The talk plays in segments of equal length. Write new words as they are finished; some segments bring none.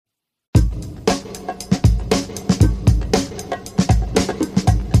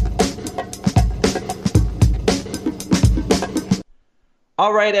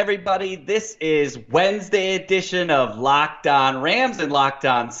All right, everybody. This is Wednesday edition of Locked On Rams and Locked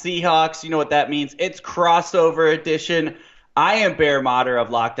On Seahawks. You know what that means? It's crossover edition. I am Bear Motter of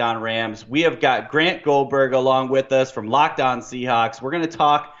Locked On Rams. We have got Grant Goldberg along with us from Locked On Seahawks. We're going to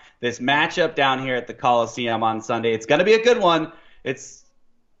talk this matchup down here at the Coliseum on Sunday. It's going to be a good one. It's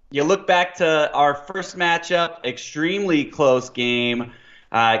You look back to our first matchup, extremely close game.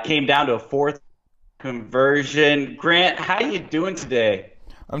 It came down to a fourth conversion. Grant, how you doing today?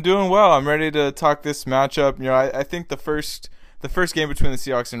 I'm doing well. I'm ready to talk this matchup. I think the first game between the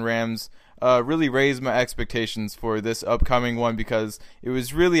Seahawks and Rams really raised my expectations for this upcoming one because it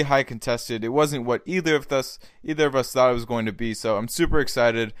was really high contested. It wasn't what either of us thought it was going to be. So I'm super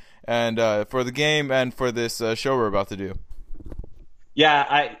excited and for the game and for this show we're about to do.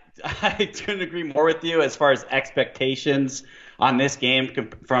 Yeah, I couldn't agree more with you as far as expectations on this game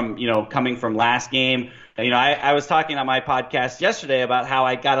from coming from last game. I was talking on my podcast yesterday about how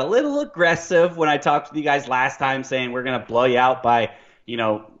I got a little aggressive when I talked with you guys last time, saying we're gonna blow you out by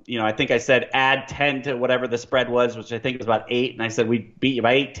I think I said add 10 to whatever the spread was, which I think was about 8, and I said we beat you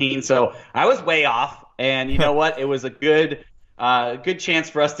by 18. So I was way off, and you know what? It was a good chance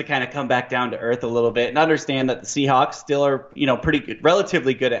for us to kind of come back down to earth a little bit and understand that the Seahawks still are, pretty good,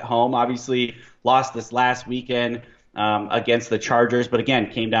 relatively good at home. Obviously, lost this last weekend against the Chargers, but again,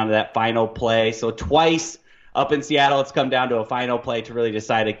 came down to that final play. So twice up in Seattle, it's come down to a final play to really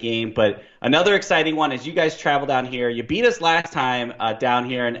decide a game. But another exciting one is you guys travel down here. You beat us last time down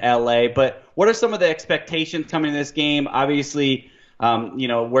here in LA, but what are some of the expectations coming to this game? Obviously,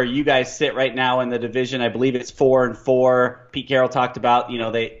 where you guys sit right now in the division, I believe it's 4-4. Pete Carroll talked about,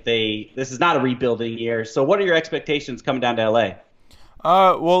 this is not a rebuilding year. So what are your expectations coming down to LA?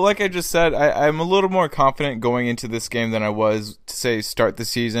 Well, like I just said, I'm a little more confident going into this game than I was to say start the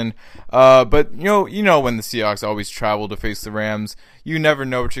season. But when the Seahawks always travel to face the Rams, you never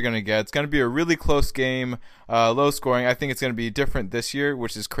know what you're going to get. It's going to be a really close game, low scoring. I think it's going to be different this year,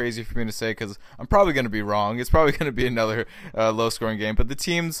 which is crazy for me to say because I'm probably going to be wrong. It's probably going to be another low scoring game. But the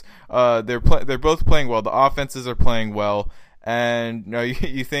teams, they're both playing well. The offenses are playing well. And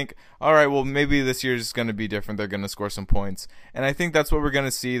you think, all right, well, maybe this year is going to be different. They're going to score some points, and I think that's what we're going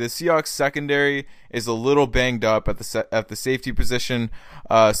to see. The Seahawks secondary is a little banged up at the safety position,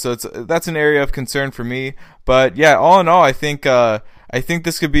 so that's an area of concern for me. But yeah, all in all, I think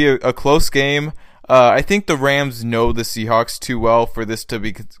this could be a close game. I think the Rams know the Seahawks too well for this to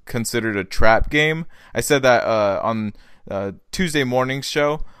be considered a trap game. I said that on Tuesday morning's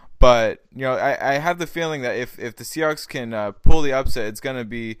show. But I have the feeling that if the Seahawks can pull the upset, it's gonna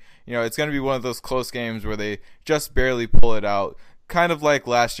be one of those close games where they just barely pull it out, kind of like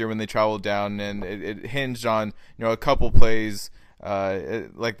last year when they traveled down and it hinged on a couple plays,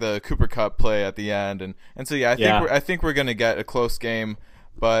 like the Cooper Kupp play at the end, and so yeah, I think we're gonna get a close game,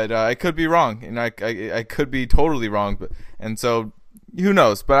 but I could be wrong, and I could be totally wrong, and so who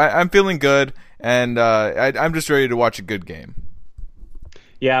knows? But I'm feeling good, and I'm just ready to watch a good game.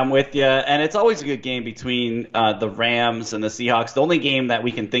 Yeah, I'm with you. And it's always a good game between the Rams and the Seahawks. The only game that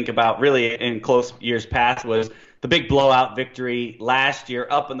we can think about really in close years past was the big blowout victory last year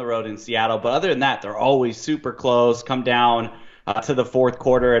up on the road in Seattle. But other than that, they're always super close, come down to the fourth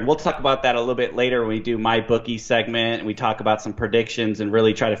quarter. And we'll talk about that a little bit later when we do my bookie segment and we talk about some predictions and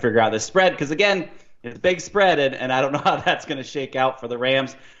really try to figure out the spread. Because, again, it's a big spread, and I don't know how that's going to shake out for the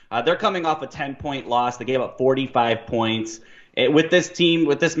Rams. They're coming off a 10-point loss. They gave up 45 points. With this team,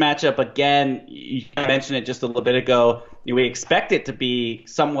 with this matchup, again, you mentioned it just a little bit ago, we expect it to be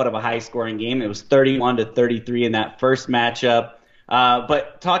somewhat of a high-scoring game. It was 31-33 in that first matchup.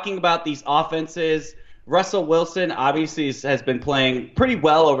 But talking about these offenses, Russell Wilson obviously has been playing pretty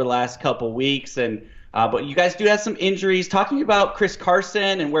well over the last couple weeks, but you guys do have some injuries. Talking about Chris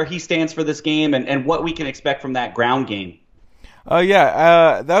Carson and where he stands for this game and what we can expect from that ground game.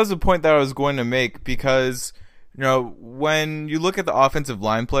 That was a point that I was going to make because when you look at the offensive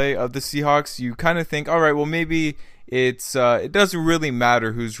line play of the Seahawks, you kind of think, all right, well, maybe it doesn't really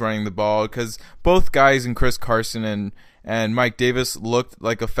matter who's running the ball because both guys in Chris Carson and Mike Davis looked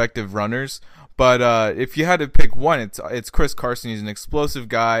like effective runners. But if you had to pick one, it's Chris Carson. He's an explosive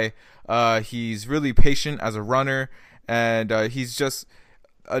guy. He's really patient as a runner, and he's just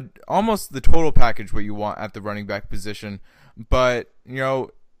almost the total package what you want at the running back position. But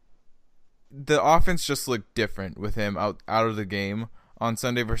the offense just looked different with him out of the game on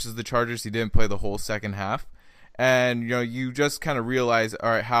Sunday versus the Chargers. He didn't play the whole second half. And, you just kind of realize, all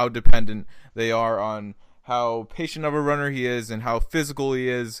right, how dependent they are on how patient of a runner he is and how physical he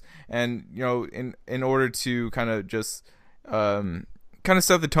is. And, in order to kind of just kind of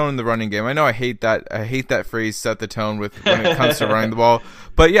set the tone in the running game. I know I hate that phrase, set the tone, when it comes to running the ball.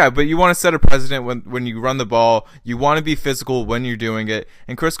 But you want to set a precedent when you run the ball. You want to be physical when you're doing it.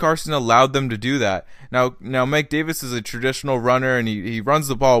 And Chris Carson allowed them to do that. Now Mike Davis is a traditional runner, and he runs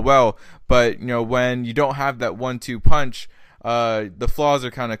the ball well. But, when you don't have that 1-2 punch, the flaws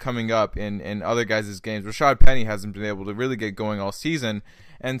are kind of coming up in other guys' games. Rashad Penny hasn't been able to really get going all season.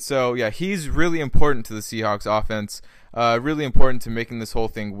 And so, he's really important to the Seahawks offense, really important to making this whole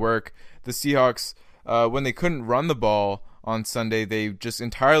thing work. The Seahawks, when they couldn't run the ball on Sunday, they just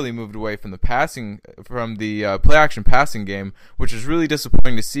entirely moved away from the play-action passing game, which is really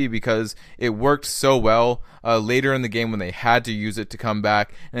disappointing to see because it worked so well later in the game when they had to use it to come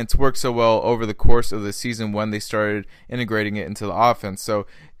back, and it's worked so well over the course of the season when they started integrating it into the offense. So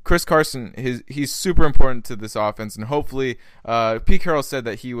Chris Carson, he's super important to this offense, and hopefully, Pete Carroll said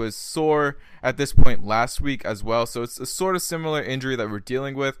that he was sore at this point last week as well, so it's a sort of similar injury that we're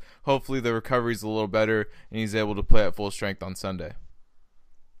dealing with. Hopefully the recovery's a little better, and he's able to play at full strength on Sunday.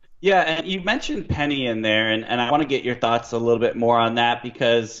 Yeah, and you mentioned Penny in there, and I want to get your thoughts a little bit more on that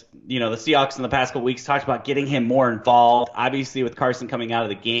because, the Seahawks in the past couple weeks talked about getting him more involved. Obviously, with Carson coming out of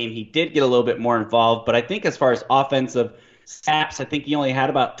the game, he did get a little bit more involved, but I think as far as offensive snaps, I think he only had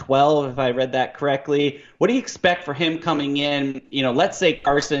about 12, if I read that correctly. What do you expect for him coming in? Let's say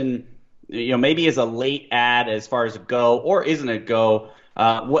Carson, maybe is a late add as far as a go or isn't a go.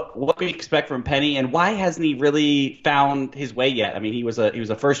 What can we expect from Penny, and why hasn't he really found his way yet? I mean, he was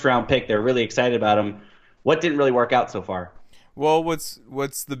a first round pick. They're really excited about him. What didn't really work out so far? Well,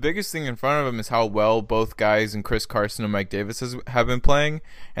 what's the biggest thing in front of him is how well both guys, and Chris Carson and Mike Davis, have been playing,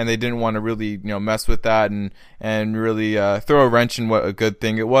 and they didn't want to really mess with that and really throw a wrench in what a good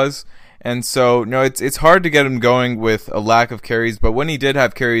thing it was. And so, it's hard to get him going with a lack of carries, but when he did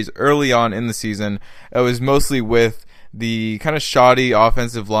have carries early on in the season, it was mostly with the kind of shoddy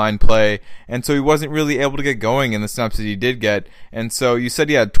offensive line play, and so he wasn't really able to get going in the snaps that he did get. And so you said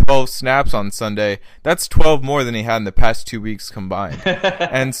he had 12 snaps on Sunday. That's 12 more than he had in the past 2 weeks combined.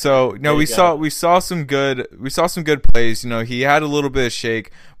 And so, we saw some good plays. He had a little bit of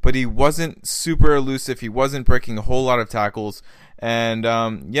shake, but he wasn't super elusive. He wasn't breaking a whole lot of tackles. And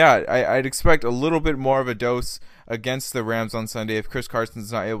I'd expect a little bit more of a dose against the Rams on Sunday if Chris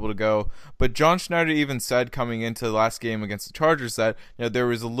Carson's not able to go. But John Schneider even said coming into the last game against the Chargers that there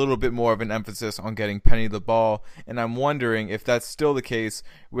was a little bit more of an emphasis on getting Penny the ball, and I'm wondering if that's still the case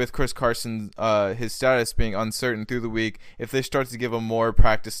with Chris Carson, his status being uncertain through the week, if they start to give him more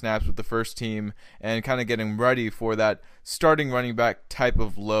practice snaps with the first team and kind of get him ready for that starting running back type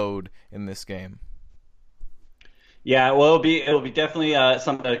of load in this game. Yeah, well, it'll be definitely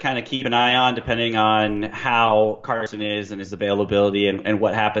something to kind of keep an eye on, depending on how Carson is and his availability and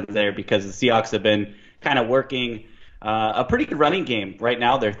what happens there, because the Seahawks have been kind of working a pretty good running game right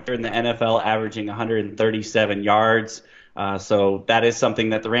now. They're third in the NFL, averaging 137 yards. So that is something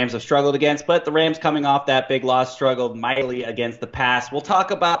that the Rams have struggled against, but the Rams, coming off that big loss, struggled mightily against the pass. We'll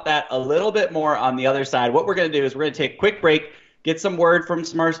talk about that a little bit more on the other side. What we're going to do is we're going to take a quick break, get some word from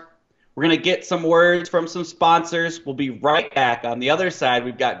We're going to get some words from some sponsors. We'll be right back. On the other side,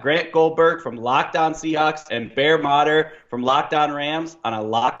 we've got Grant Goldberg from Locked On Seahawks and Bear Motter from Locked On Rams on a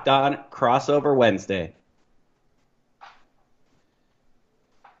Locked On Crossover Wednesday.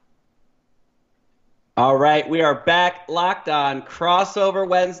 All right, we are back, Locked On Crossover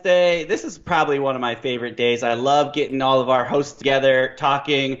Wednesday. This is probably one of my favorite days. I love getting all of our hosts together,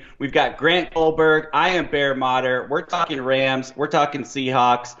 talking. We've got Grant Goldberg. I am Bear Motter. We're talking Rams. We're talking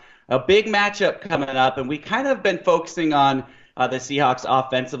Seahawks. A big matchup coming up, and we kind of been focusing on the Seahawks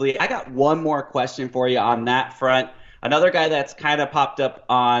offensively. I got one more question for you on that front. Another guy that's kind of popped up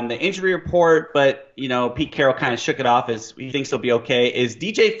on the injury report, but Pete Carroll kind of shook it off as he thinks he'll be okay, is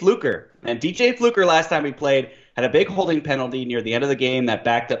DJ Fluker. And DJ Fluker, last time we played, had a big holding penalty near the end of the game that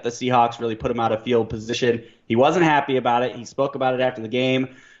backed up the Seahawks, really put him out of field position. He wasn't happy about it. He spoke about it after the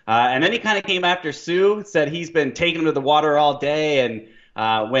game. And then he kind of came after Sue, said he's been taking him to the water all day, and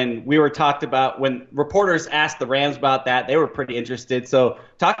when reporters asked the Rams about that, they were pretty interested. So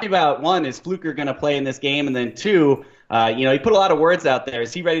talking about, one, is Fluker going to play in this game? And then two, he put a lot of words out there.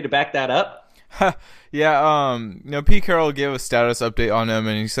 Is he ready to back that up? Yeah, Pete Carroll gave a status update on him,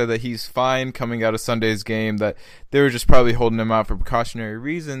 and he said that he's fine coming out of Sunday's game, that they were just probably holding him out for precautionary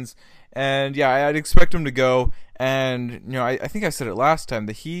reasons. And yeah, I'd expect him to go. And, I think I said it last time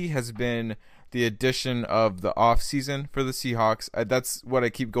that he has been the addition of the offseason for the Seahawks. That's what I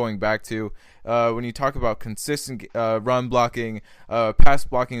keep going back to. When you talk about consistent run blocking, pass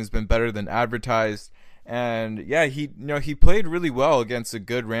blocking has been better than advertised. And yeah, he played really well against a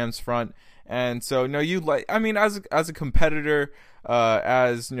good Rams front. And so, no, you like. I mean, as a competitor,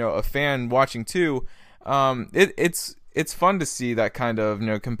 as a fan watching too, it's fun to see that kind of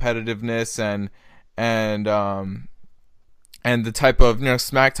competitiveness and the type of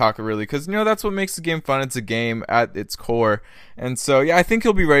smack talk really, because that's what makes the game fun. It's a game at its core, and so yeah, I think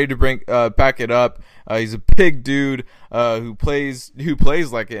he'll be ready to bring back it up. He's a big dude who plays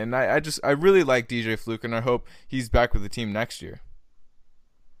like it, and I really like DJ Fluke, and I hope he's back with the team next year.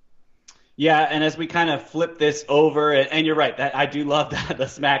 Yeah, and as we kind of flip this over, and you're right, that I do love that the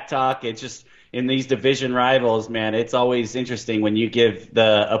smack talk. It's just in these division rivals, man, it's always interesting when you give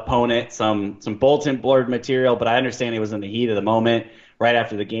the opponent some bulletin board material. But I understand it was in the heat of the moment, right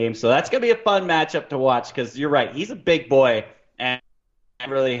after the game, so that's gonna be a fun matchup to watch because you're right, he's a big boy and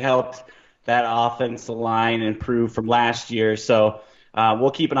really helped that offensive line improve from last year. So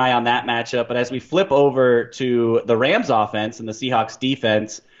we'll keep an eye on that matchup. But as we flip over to the Rams offense and the Seahawks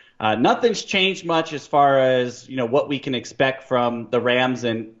defense. Nothing's changed much as far as what we can expect from the Rams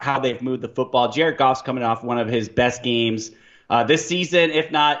and how they've moved the football. Jared Goff's coming off one of his best games this season,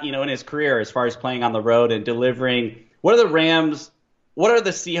 if not in his career, as far as playing on the road and delivering. What are the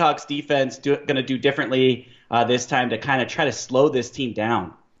Seahawks defense going to do differently this time to kind of try to slow this team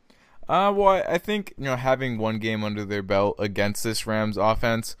down? Well, I think having one game under their belt against this Rams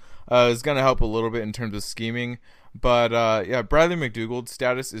offense is going to help a little bit in terms of scheming. But yeah, Bradley McDougald's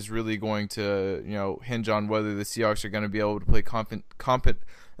status is really going to hinge on whether the Seahawks are going to be able to play competent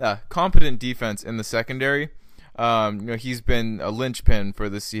defense in the secondary. He's been a linchpin for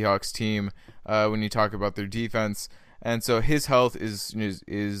the Seahawks team when you talk about their defense. And so his health is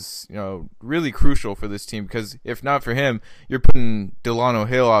really crucial for this team, because if not for him, you're putting Delano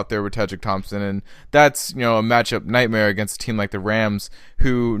Hill out there with Tedrick Thompson, and that's a matchup nightmare against a team like the Rams,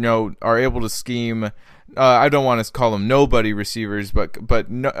 who are able to scheme. I don't want to call them nobody receivers,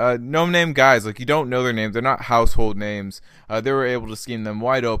 but no name guys. Like, you don't know their names; they're not household names. They were able to scheme them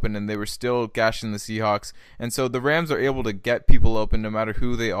wide open, and they were still gashing the Seahawks. And so the Rams are able to get people open no matter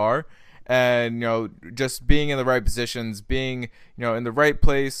who they are. And just being in the right positions, being in the right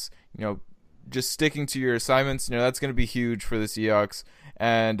place, just sticking to your assignments, that's going to be huge for the Seahawks.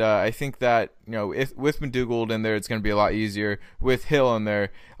 And I think that if with McDougald in there, it's going to be a lot easier. With Hill in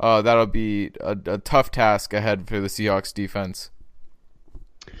there, that'll be a tough task ahead for the Seahawks defense.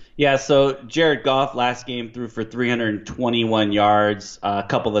 Yeah, so Jared Goff last game threw for 321 yards. A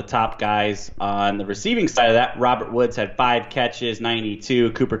couple of the top guys on the receiving side of that, Robert Woods had 5 catches,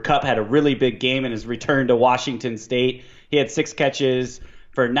 92. Cooper Kupp had a really big game in his return to Washington State. He had 6 catches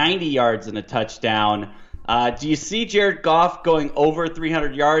for 90 yards and a touchdown. Do you see Jared Goff going over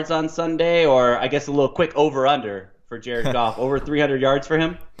 300 yards on Sunday, or I guess a little quick over-under for Jared Goff? Over 300 yards for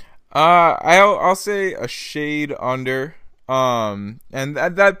him? I'll say a shade under. And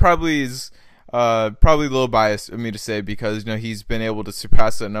that probably is probably a little biased of me to say, because he's been able to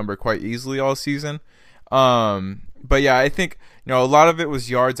surpass that number quite easily all season. But yeah, I think a lot of it was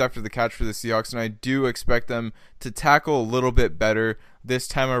yards after the catch for the Seahawks, and I do expect them to tackle a little bit better this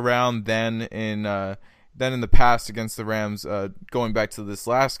time around than in the past against the Rams, going back to this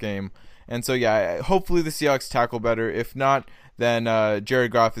last game. And so yeah, hopefully the Seahawks tackle better. If not, then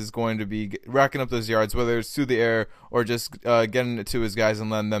Jared Goff is going to be racking up those yards, whether it's through the air or just getting it to his guys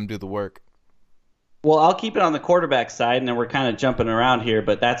and letting them do the work. Well, I'll keep it on the quarterback side, and then we're kind of jumping around here,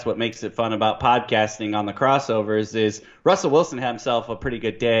 but that's what makes it fun about podcasting on the crossovers is Russell Wilson had himself a pretty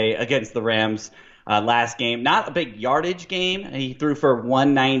good day against the Rams last game. Not a big yardage game. He threw for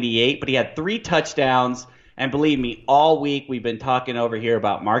 198, but he had 3 touchdowns. And believe me, all week we've been talking over here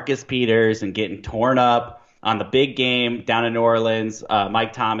about Marcus Peters and getting torn up on the big game down in New Orleans.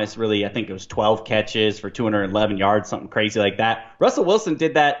 Mike Thomas really, I think it was 12 catches for 211 yards, something crazy like that. Russell Wilson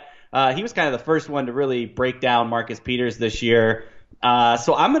did that. He was kind of the first one to really break down Marcus Peters this year.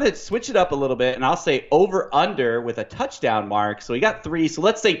 So I'm going to switch it up a little bit, and I'll say over-under with a touchdown mark. So he got 3, so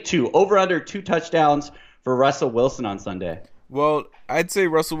let's say 2. Over-under 2 touchdowns for Russell Wilson on Sunday. Well, I'd say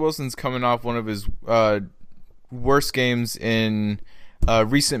Russell Wilson's coming off one of his worst games in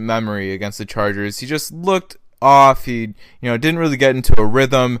recent memory against the Chargers. He just looked off. He didn't really get into a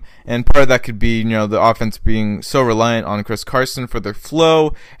rhythm, and part of that could be the offense being so reliant on Chris Carson for their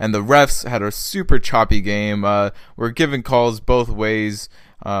flow, and the refs had a super choppy game. We're giving calls both ways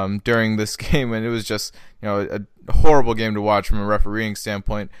during this game, and it was just a horrible game to watch from a refereeing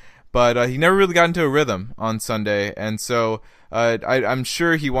standpoint. But he never really got into a rhythm on Sunday, and so I'm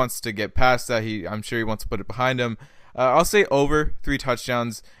sure he wants to get past that. I'm sure he wants to put it behind him. I'll say over 3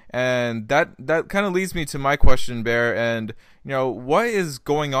 touchdowns, and that kind of leads me to my question, Bear. And what is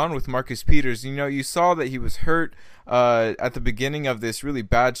going on with Marcus Peters? You saw that he was hurt at the beginning of this really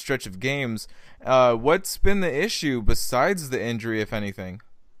bad stretch of games. What's been the issue besides the injury, if anything?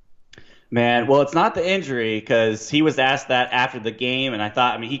 Man, well, it's not the injury because he was asked that after the game, and I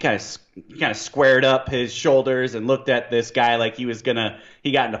thought, I mean, he kind of squared up his shoulders and looked at this guy like he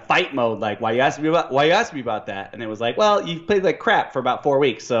got into fight mode, like, why you asked me about that? And it was like, well, you've played like crap for about 4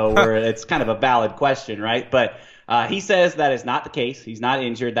 weeks, so it's kind of a valid question, right? But he says that is not the case. He's not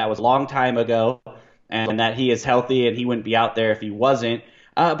injured. That was a long time ago, and that he is healthy and he wouldn't be out there if he wasn't.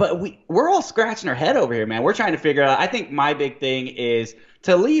 But we're all scratching our head over here, man. We're trying to figure out. I think my big thing is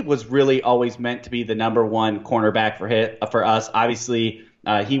Talib was really always meant to be the number one cornerback for us. Obviously,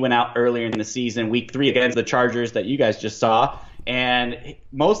 he went out earlier in the season, week 3 against the Chargers that you guys just saw. And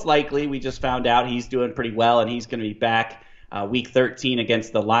most likely, we just found out he's doing pretty well, and he's going to be back week 13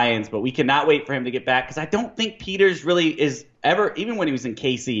 against the Lions. But we cannot wait for him to get back because I don't think Peters really is ever, even when he was in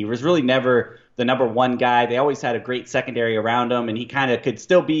KC, he was really never the number one guy. They always had a great secondary around him, and he kind of could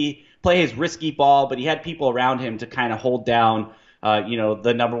still play his risky ball, but he had people around him to kind of hold down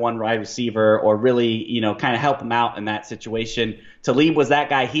the number one wide receiver or really, kind of help him out in that situation. Talib was that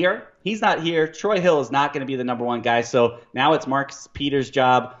guy here. He's not here. Troy Hill is not going to be the number one guy. So now it's Marcus Peters'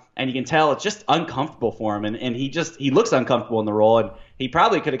 job, and you can tell it's just uncomfortable for him. And he looks uncomfortable in the role, and he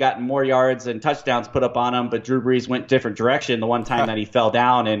probably could have gotten more yards and touchdowns put up on him, but Drew Brees went different direction the one time that he fell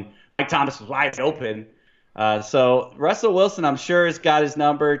down, and Mike Thomas was wide open. So Russell Wilson, I'm sure, has got his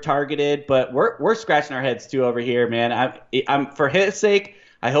number targeted, but we're scratching our heads too over here, man. I'm for his sake,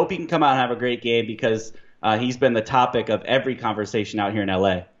 I hope he can come out and have a great game because he's been the topic of every conversation out here in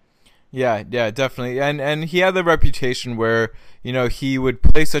LA. Yeah, definitely. And he had the reputation where, he would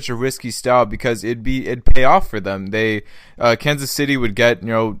play such a risky style because it'd pay off for them. Kansas City would get,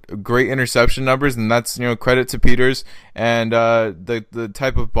 great interception numbers, and that's, credit to Peters and the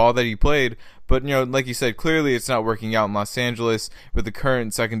type of ball that he played. But, like you said, clearly it's not working out in Los Angeles with the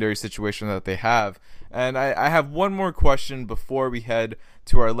current secondary situation that they have. And I have one more question before we head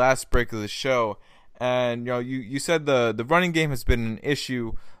to our last break of the show. And, you said the running game has been an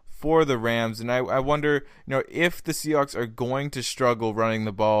issue for the Rams, and I wonder, if the Seahawks are going to struggle running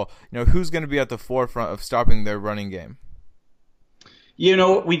the ball, who's going to be at the forefront of stopping their running game?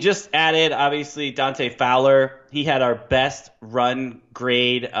 We just added, obviously, Dante Fowler. He had our best run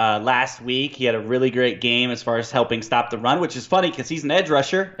grade last week. He had a really great game as far as helping stop the run, which is funny because he's an edge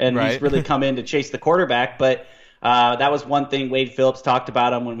rusher, and right. He's really come in to chase the quarterback. But that was one thing Wade Phillips talked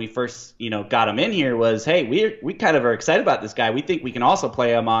about him when we first, got him in here was, hey, we kind of are excited about this guy. We think we can also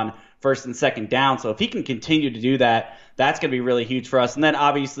play him on first and second down. So if he can continue to do that, that's going to be really huge for us. And then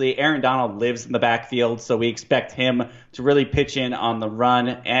obviously Aaron Donald lives in the backfield, so we expect him to really pitch in on the run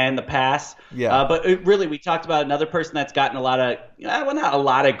and the pass. Yeah. But really, we talked about another person that's gotten a lot of, not a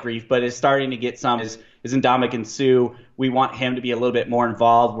lot of grief, but is starting to get some is Ndamukong Suh. We want him to be a little bit more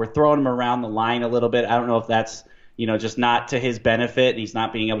involved. We're throwing him around the line a little bit. I don't know if that's just not to his benefit. He's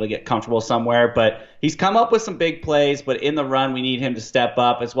not being able to get comfortable somewhere, but he's come up with some big plays. But in the run, we need him to step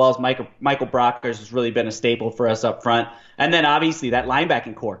up, as well as Michael Brockers has really been a staple for us up front. And then obviously that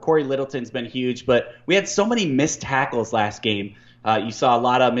linebacking core. Corey Littleton's been huge, but we had so many missed tackles last game. You saw a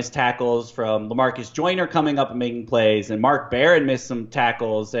lot of missed tackles from LaMarcus Joyner coming up and making plays, and Mark Barron missed some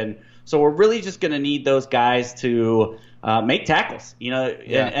tackles. And so we're really just going to need those guys to make tackles,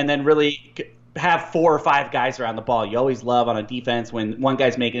 and then really have 4 or 5 guys around the ball. You always love on a defense when one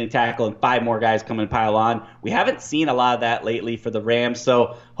guy's making a tackle and 5 more guys come and pile on. We haven't seen a lot of that lately for the Rams,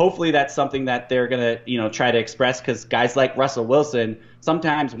 so hopefully that's something that they're going to try to express, because guys like Russell Wilson,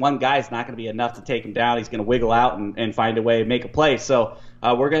 sometimes one guy's not going to be enough to take him down. He's going to wiggle out and find a way to make a play. So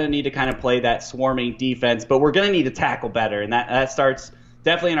we're going to need to kind of play that swarming defense, but we're going to need to tackle better, and that starts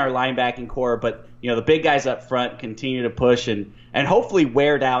definitely in our linebacking core. But the big guys up front continue to push and hopefully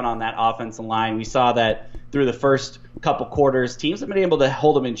wear down on that offensive line. We saw that through the first couple quarters. Teams have been able to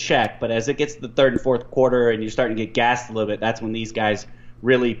hold them in check, but as it gets to the third and fourth quarter and you're starting to get gassed a little bit, that's when these guys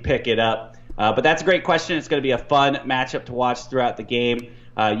really pick it up. But that's a great question. It's going to be a fun matchup to watch throughout the game.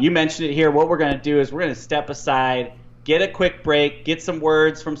 You mentioned it here. What we're going to do is we're going to step aside, get a quick break, get some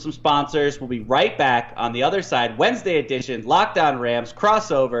words from some sponsors. We'll be right back on the other side. Wednesday edition, Locked On Rams,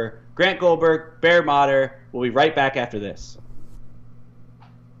 crossover. Grant Goldberg, Bear Motter. We'll be right back after this.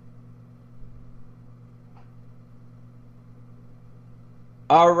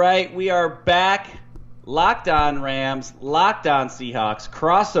 All right, we are back. Locked On Rams, Locked On Seahawks,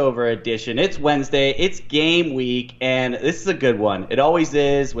 crossover edition. It's Wednesday, it's game week, and this is a good one. It always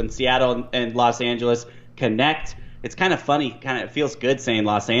is when Seattle and Los Angeles connect. It's kind of funny, it feels good saying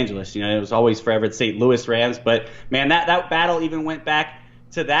Los Angeles. It was always forever the St. Louis Rams, but man, that battle even went back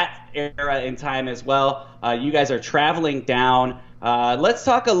to that era in time as well. You guys are traveling down. Let's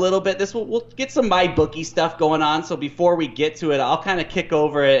talk a little bit. We'll get some MyBookie stuff going on. So before we get to it, I'll kind of kick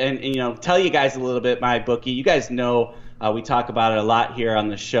over it and tell you guys a little bit MyBookie. You guys know we talk about it a lot here on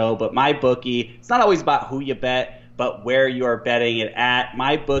the show, but MyBookie, it's not always about who you bet, but where you are betting it at.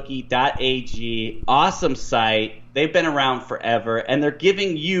 MyBookie.ag, awesome site. They've been around forever, and they're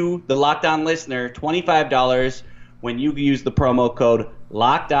giving you, the Locked On listener, $25 when you use the promo code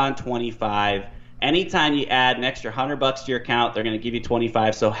LOCKEDON25. Anytime you add an extra $100 to your account, they're going to give you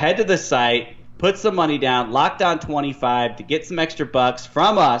 $25. So head to the site, put some money down, LOCKEDON25 to get some extra bucks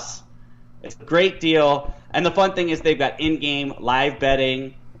from us. It's a great deal. And the fun thing is they've got in-game live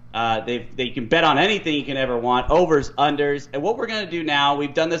betting. They can bet on anything you can ever want, overs, unders. And what we're going to do now,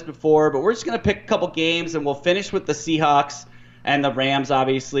 we've done this before, but we're just going to pick a couple games, and we'll finish with the Seahawks and the Rams,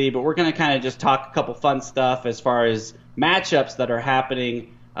 obviously. But we're going to kind of just talk a couple fun stuff as far as matchups that are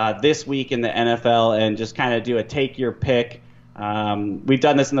happening this week in the NFL, and just kind of do a take your pick. We've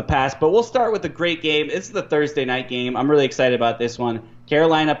done this in the past, but we'll start with a great game. This is the Thursday night game. I'm really excited about this one.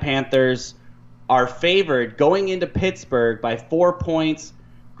 Carolina Panthers are favored going into Pittsburgh by 4 points.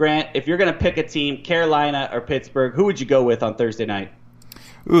 Grant, if you're going to pick a team, Carolina or Pittsburgh, who would you go with on Thursday night?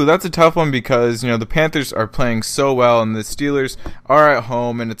 Ooh, that's a tough one because, the Panthers are playing so well and the Steelers are at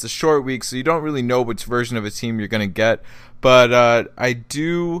home and it's a short week, so you don't really know which version of a team you're going to get. But I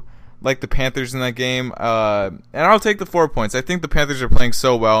do like the Panthers in that game, and I'll take the 4 points. I think the Panthers are playing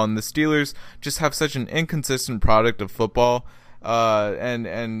so well, and the Steelers just have such an inconsistent product of football. It's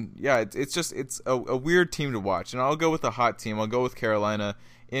a weird team to watch, and I'll go with a hot team. I'll go with Carolina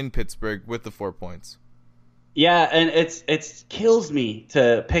in Pittsburgh with the 4 points. Yeah, and it kills me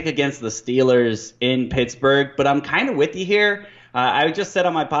to pick against the Steelers in Pittsburgh, but I'm kind of with you here. I just said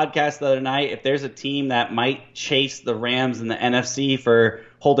on my podcast the other night, if there's a team that might chase the Rams in the NFC for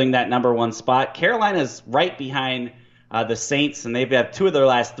holding that number one spot, Carolina's right behind the Saints, and they've had 2 of their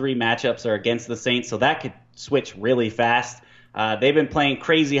last 3 matchups are against the Saints, so that could switch really fast. They've been playing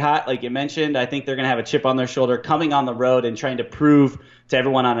crazy hot, like you mentioned. I think they're going to have a chip on their shoulder coming on the road and trying to prove to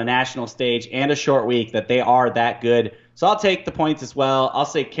everyone on a national stage and a short week that they are that good. So I'll take the points as well. I'll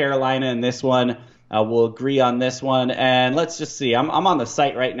say Carolina in this one. We'll agree on this one. And let's just see. I'm on the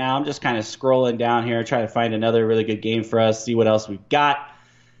site right now. I'm just kind of scrolling down here, trying to find another really good game for us, see what else we've got.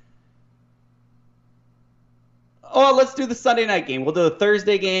 Oh, let's do the Sunday night game. We'll do the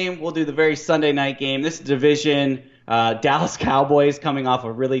Thursday game. We'll do the very Sunday night game. This is division. Dallas Cowboys coming off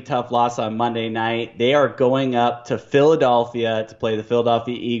a really tough loss on Monday night. They are going up to Philadelphia to play the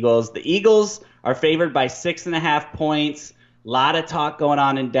Philadelphia Eagles. The Eagles are favored by 6.5 points. A lot of talk going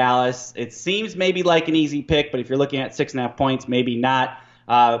on in Dallas. It seems maybe like an easy pick, but if you're looking at 6.5 points, maybe not.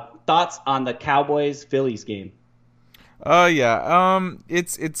 Thoughts on the Cowboys-Phillies game?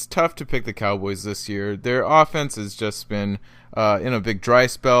 It's tough to pick the Cowboys this year. Their offense has just been in a big dry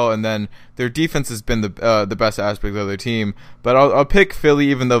spell, and then their defense has been the best aspect of their team. But I'll pick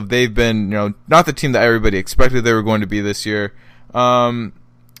Philly, even though they've been not the team that everybody expected they were going to be this year. I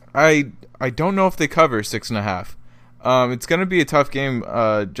don't know if they cover 6.5. It's going to be a tough game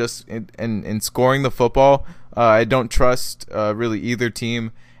just in scoring the football. I don't trust really either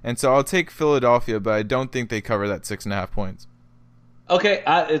team. And so I'll take Philadelphia, but I don't think they cover that 6.5 points. Okay,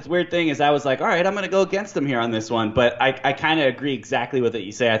 it's weird thing is I was like, all right, I'm going to go against them here on this one. But I kind of agree exactly with what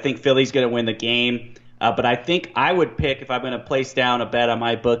you say. I think Philly's going to win the game. But I think I would pick, if I'm going to place down a bet on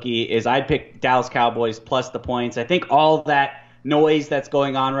MyBookie, is I'd pick Dallas Cowboys plus the points. I think all that noise that's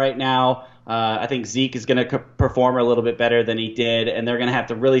going on right now, I think Zeke is going to perform a little bit better than he did, and they're going to have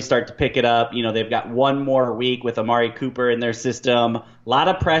to really start to pick it up. They've got one more week with Amari Cooper in their system. A lot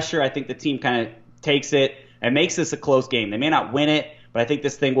of pressure. I think the team kind of takes it and makes this a close game. They may not win it, but I think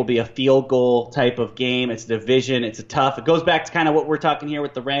this thing will be a field goal type of game. It's a division. It's a tough. It goes back to kind of what we're talking here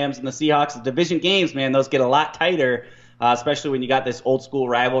with the Rams and the Seahawks. The division games, man, those get a lot tighter, especially when you got this old school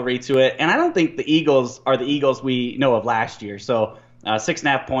rivalry to it. And I don't think the Eagles are the Eagles we know of last year. So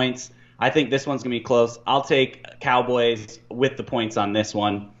 6.5 points. I think this one's going to be close. I'll take Cowboys with the points on this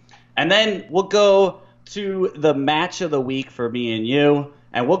one. And then we'll go to the match of the week for me and you,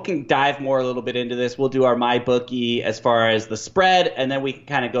 and we can dive more a little bit into this. We'll do our MyBookie as far as the spread, and then we can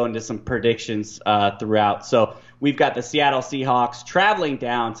kind of go into some predictions throughout. So we've got the Seattle Seahawks traveling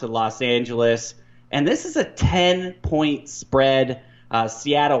down to Los Angeles, and this is a 10-point spread,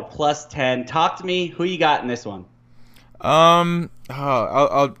 Seattle plus 10. Talk to me. Who you got in this one? It's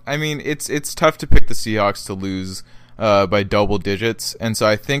tough to pick the Seahawks to lose by double digits, and so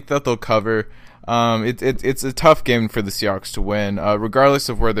I think that they'll cover. It's a tough game for the Seahawks to win, regardless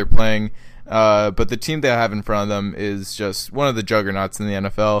of where they're playing. But the team they have in front of them is just one of the juggernauts in the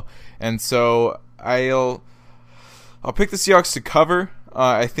NFL. And so I'll pick the Seahawks to cover.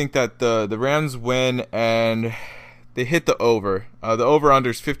 I think that the Rams win and they hit the over. The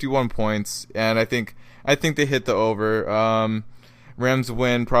over-under is 51 points, and I think they hit the over. Rams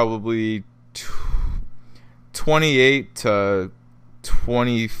win probably 28 to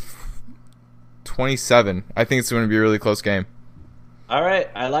 27. I think it's going to be a really close game. All right,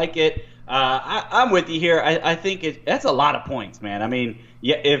 I like it. I'm with you here. I think that's a lot of points, man. I mean,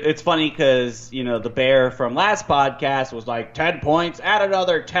 yeah, it's funny because the Bear from last podcast was like 10 points, add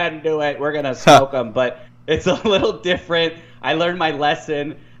another 10 to it, we're gonna smoke them. But it's a little different. I learned my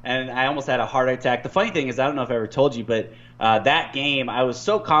lesson, and I almost had a heart attack. The funny thing is, I don't know if I ever told you, but that game, I was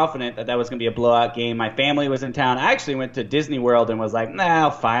so confident that was going to be a blowout game. My family was in town. I actually went to Disney World and was like, nah,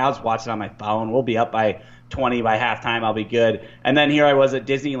 fine. I was watching on my phone. We'll be up by 20 by halftime. I'll be good. And then here I was at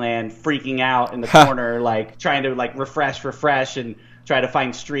Disneyland freaking out in the corner, like trying to refresh and try to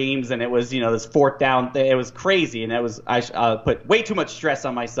find streams. And it was, this fourth down thing. It was crazy. And I put way too much stress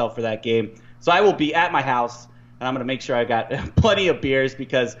on myself for that game. So I will be at my house, and I'm going to make sure I got plenty of beers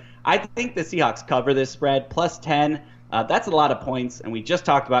because I think the Seahawks cover this spread plus 10. That's a lot of points, and we just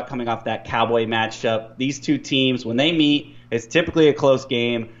talked about coming off that Cowboy matchup. These two teams, when they meet, it's typically a close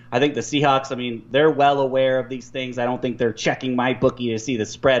game. I think the Seahawks, they're well aware of these things. I don't think they're checking my bookie to see the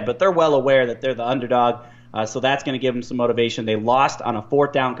spread, but they're well aware that they're the underdog, so that's going to give them some motivation. They lost on a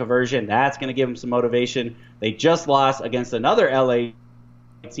fourth down conversion. That's going to give them some motivation. They just lost against another LA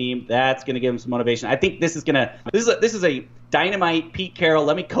team. That's going to give them some motivation. I think this is a dynamite Pete Carroll,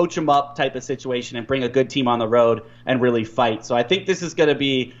 let me coach him up type of situation and bring a good team on the road and really fight. So I think this is going to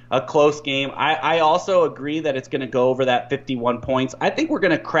be a close game. I also agree that it's going to go over that 51 points. I think we're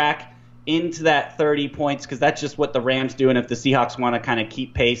going to crack into that 30 points because that's just what the Rams do, and if the Seahawks want to kind of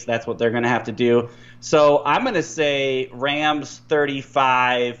keep pace, that's what they're going to have to do. So I'm going to say Rams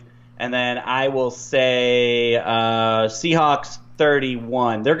 35, and then I will say Seahawks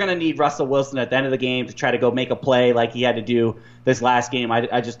 31. They're going to need Russell Wilson at the end of the game to try to go make a play like he had to do this last game.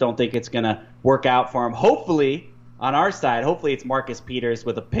 I just don't think it's going to work out for him. Hopefully, on our side, it's Marcus Peters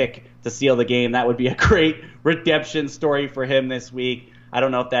with a pick to seal the game. That would be a great redemption story for him this week. I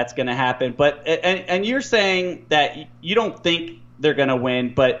don't know if that's going to happen. But and you're saying that you don't think they're going to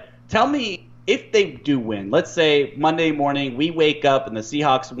win, but tell me if they do win. Let's say Monday morning we wake up and the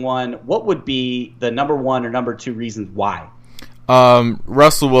Seahawks won. What would be the number one or number two reasons why?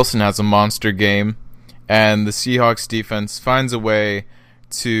 Russell Wilson has a monster game, and the Seahawks defense finds a way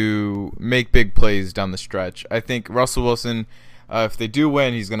to make big plays down the stretch. I think Russell Wilson, if they do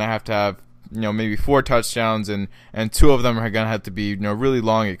win, he's going to have maybe 4 touchdowns, and 2 of them are going to have to be really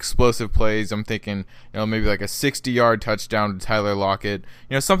long, explosive plays. I'm thinking maybe like a 60-yard touchdown to Tyler Lockett,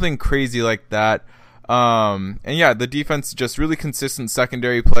 something crazy like that. And yeah, the defense just really consistent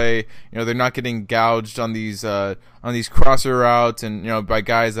secondary play. They're not getting gouged on these crosser routes and by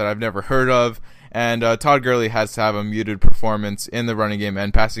guys that I've never heard of. And Todd Gurley has to have a muted performance in the running game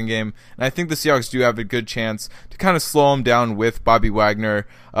and passing game. And I think the Seahawks do have a good chance to kind of slow him down with Bobby Wagner.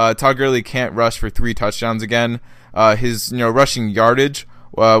 Todd Gurley can't rush for 3 touchdowns again. His rushing yardage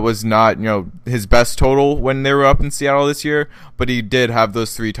was not his best total when they were up in Seattle this year, but he did have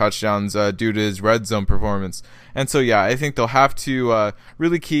those 3 touchdowns due to his red zone performance. And so yeah, I think they'll have to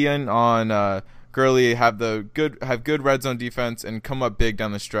really key in on Gurley, have good red zone defense and come up big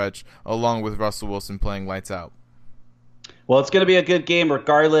down the stretch, along with Russell Wilson playing lights out. Well, it's going to be a good game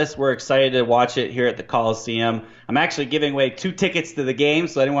regardless. We're excited to watch it here at the Coliseum. I'm actually giving away 2 tickets to the game,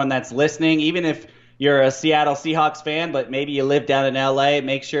 so anyone that's listening, even if you're a Seattle Seahawks fan, but maybe you live down in LA,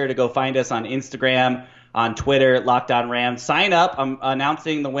 make sure to go find us on Instagram, on Twitter, Locked On Rams. Sign up. I'm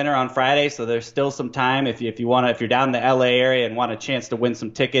announcing the winner on Friday, so there's still some time if you're down in the LA area and want a chance to win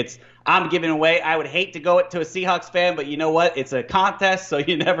some tickets. I'm giving away. I would hate to go to a Seahawks fan, but you know what? It's a contest, so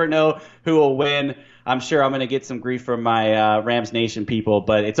you never know who will win. I'm sure I'm going to get some grief from my Rams Nation people,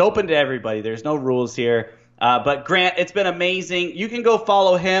 but it's open to everybody. There's no rules here. But Grant, it's been amazing. You can go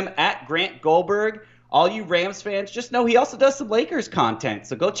follow him at Grant Goldberg. All you Rams fans, just know he also does some Lakers content.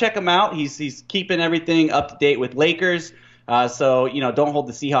 So go check him out. He's keeping everything up to date with Lakers. So don't hold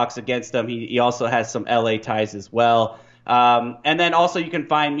the Seahawks against him. He also has some LA ties as well. And then also you can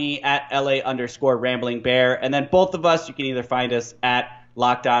find me at LA_Rambling Bear. And then both of us, you can either find us at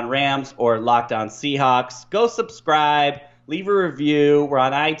Locked On Rams or Locked On Seahawks. Go subscribe. Leave a review. We're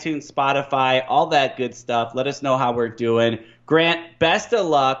on iTunes, Spotify, all that good stuff. Let us know how we're doing. Grant, best of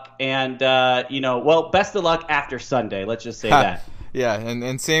luck. And, best of luck after Sunday. Let's just say that. Yeah,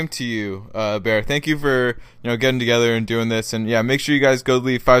 and same to you, Bear. Thank you for getting together and doing this. And yeah, make sure you guys go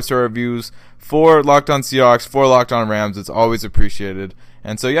leave 5-star reviews for Locked On Seahawks, for Locked On Rams. It's always appreciated.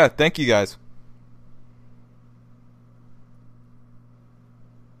 And so yeah, thank you guys.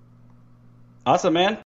 Awesome, man.